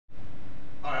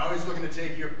always looking to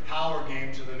take your power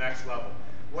game to the next level.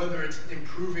 Whether it's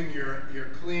improving your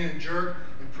clean and jerk,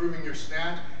 improving your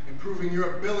snatch, improving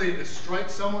your ability to strike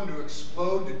someone, to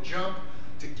explode, to jump,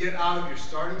 to get out of your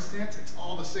starting stance, it's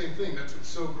all the same thing. That's what's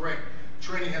so great.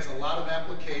 Training has a lot of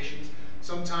applications.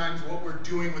 Sometimes what we're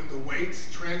doing with the weights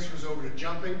transfers over to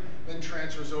jumping, then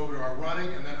transfers over to our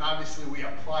running, and then obviously we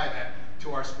apply that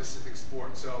to our specific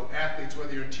sport. So athletes,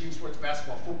 whether you're in team sports,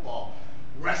 basketball, football,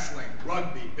 wrestling,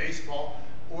 rugby, baseball,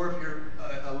 or if you're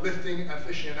a lifting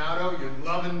aficionado, you're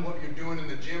loving what you're doing in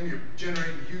the gym, you're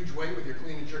generating huge weight with your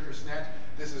clean and jerk or snatch,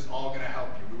 this is all going to help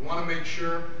you. We want to make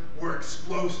sure we're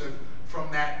explosive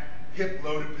from that hip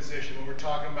loaded position. When we're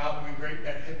talking about when we create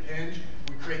that hip hinge,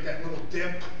 we create that little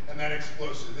dip and that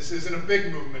explosive. This isn't a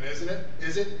big movement, isn't it?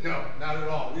 Is it? No, not at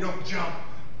all. We don't jump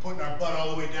putting our butt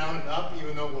all the way down and up,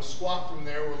 even though we'll squat from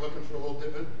there. We're looking for a little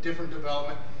different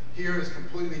development. Here is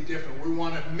completely different. We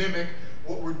want to mimic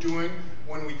what we're doing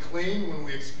when we clean, when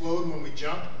we explode, when we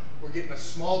jump. We're getting a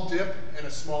small dip and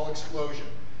a small explosion.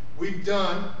 We've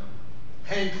done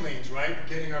hang cleans, right?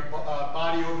 Getting our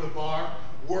body over the bar,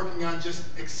 working on just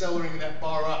accelerating that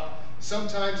bar up.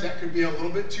 Sometimes that could be a little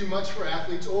bit too much for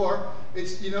athletes, or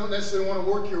you don't necessarily want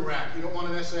to work your rack. You don't want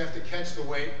to necessarily have to catch the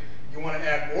weight. You want to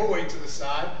add more weight to the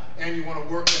side, and you want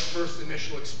to work that first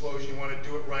initial explosion. You want to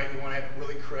do it right. You want to have it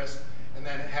really crisp, and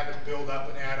then have it build up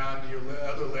and add on to your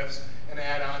other lifts and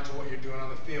add on to what you're doing on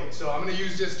the field. So I'm going to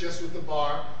use this just with the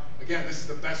bar. Again, this is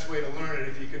the best way to learn it.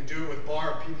 If you can do it with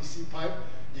bar or PVC pipe,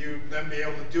 you then be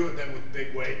able to do it then with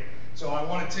big weight. So I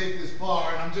want to take this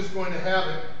bar, and I'm just going to have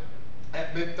it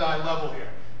at mid-thigh level here.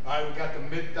 All right, we got the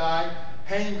mid-thigh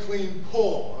hang clean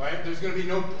pull. All right, there's going to be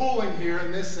no pulling here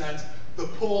in this sense. The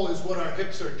pull is what our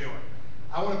hips are doing.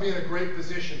 I want to be in a great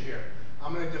position here.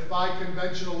 I'm going to defy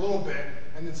convention a little bit,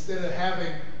 and instead of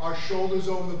having our shoulders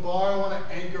over the bar, I want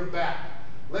to anchor back.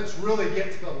 Let's really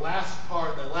get to the last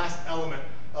part, the last element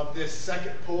of this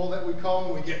second pull that we call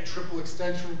when we get triple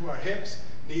extension from our hips,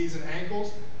 knees, and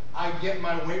ankles. I get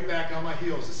my weight back on my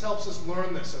heels. This helps us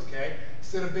learn this, okay?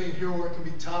 Instead of being here where it can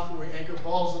be tough, where we anchor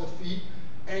balls of the feet,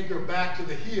 anchor back to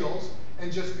the heels,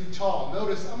 and just be tall.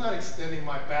 Notice I'm not extending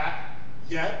my back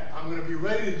yet. I'm going to be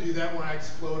ready to do that when I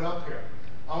explode up here.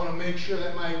 I want to make sure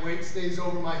that my weight stays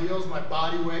over my heels, my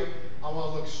body weight. I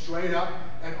want to look straight up,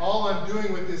 and all I'm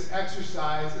doing with this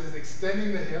exercise is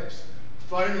extending the hips,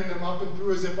 firing them up and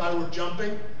through as if I were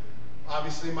jumping.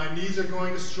 Obviously my knees are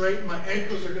going to straighten, my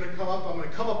ankles are going to come up, I'm going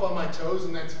to come up on my toes,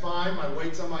 and that's fine. My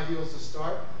weight's on my heels to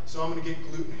start, so I'm going to get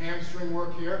glute and hamstring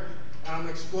work here, and I'm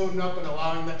exploding up and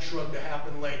allowing that shrug to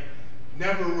happen late.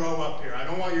 Never row up here. I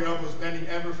don't want your elbows bending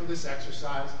ever for this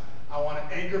exercise. I want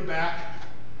to anchor back,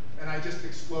 and I just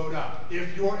explode up.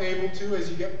 If you're able to, as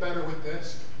you get better with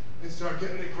this, and start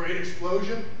getting a great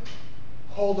explosion,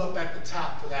 hold up at the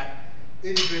top for that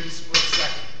itty-bitty split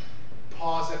second.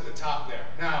 Pause at the top there.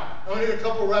 Now, I'm going to do a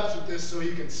couple reps with this so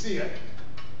you can see it,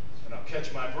 and I'll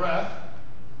catch my breath,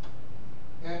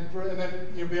 and then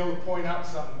you'll be able to point out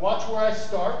something. Watch where I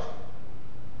start,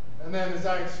 and then as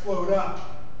I explode up,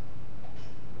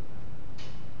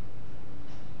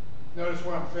 notice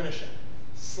where I'm finishing,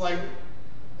 slightly.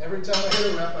 Every time I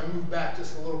hit a rep, I move back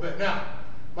just a little bit. Now,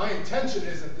 my intention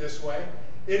isn't this way.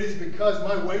 It is because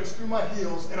my weight's through my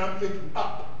heels, and I'm thinking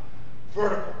up,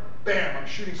 vertical, bam, I'm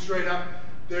shooting straight up.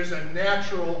 There's a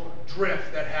natural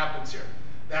drift that happens here.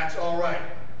 That's all right.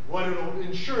 What it'll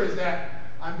ensure is that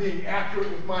I'm being accurate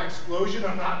with my explosion.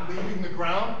 I'm not leaving the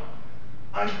ground.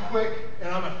 I'm quick, and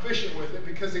I'm efficient with it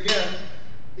because, again,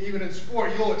 even in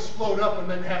sport, you'll explode up and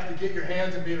then have to get your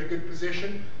hands and be in a good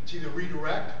position to either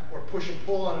redirect or push and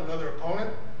pull on another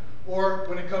opponent. Or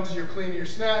when it comes to your clean and your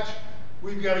snatch,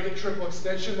 we've got to get triple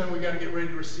extension, then we've got to get ready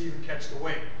to receive and catch the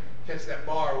weight. Catch that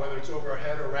bar, whether it's over our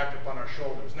head or wrapped up on our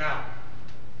shoulders. Now,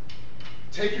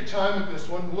 take your time with this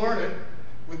one, learn it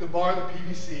with the bar, the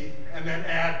PVC, and then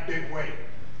add big weight.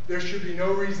 There should be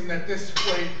no reason that this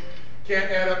weight can't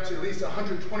add up to at least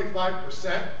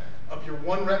 125% of your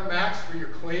 1 rep max for your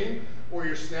clean or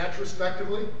your snatch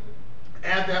respectively.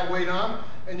 Add that weight on,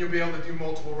 and you'll be able to do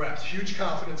multiple reps. Huge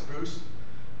confidence boost.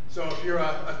 So if you're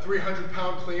a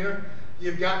 300-pound cleaner,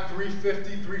 you've got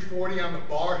 350, 340 on the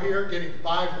bar here, getting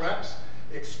 5 reps,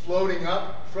 exploding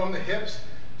up from the hips,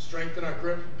 strengthen our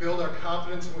grip, build our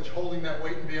confidence in which holding that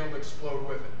weight and being able to explode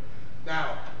with it.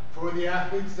 Now, for the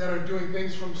athletes that are doing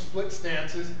things from split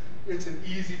stances, it's an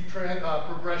easy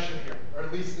progression here, or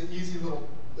at least an easy little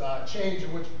change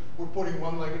in which we're putting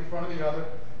one leg in front of the other,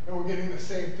 and we're getting the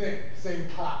same thing, same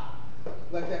pop.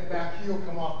 Let that back heel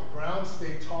come off the ground,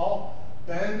 stay tall,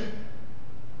 bend,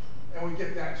 and we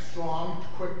get that strong,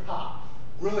 quick pop.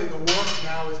 Really, the work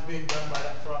now is being done by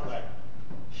that front leg.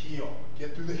 Heel.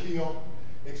 get through the heel,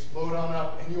 explode on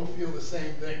up, and you'll feel the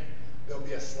same thing. There'll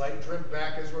be a slight drift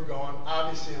back as we're going.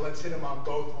 Obviously, let's hit them on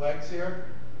both legs here,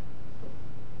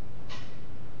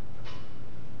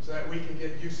 so that we can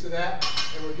get used to that,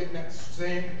 and we're getting that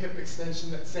same hip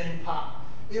extension, that same pop.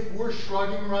 If we're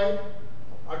shrugging right,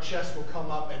 our chest will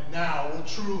come up, and now we'll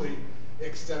truly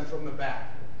extend from the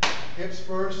back. Hips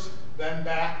first, then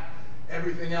back.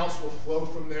 Everything else will flow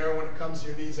from there when it comes to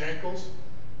your knees, ankles,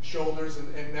 shoulders,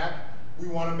 and neck. We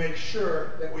want to make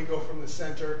sure that we go from the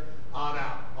center on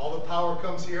out. All the power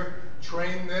comes here.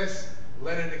 Train this,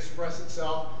 let it express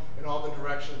itself in all the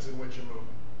directions in which you're moving.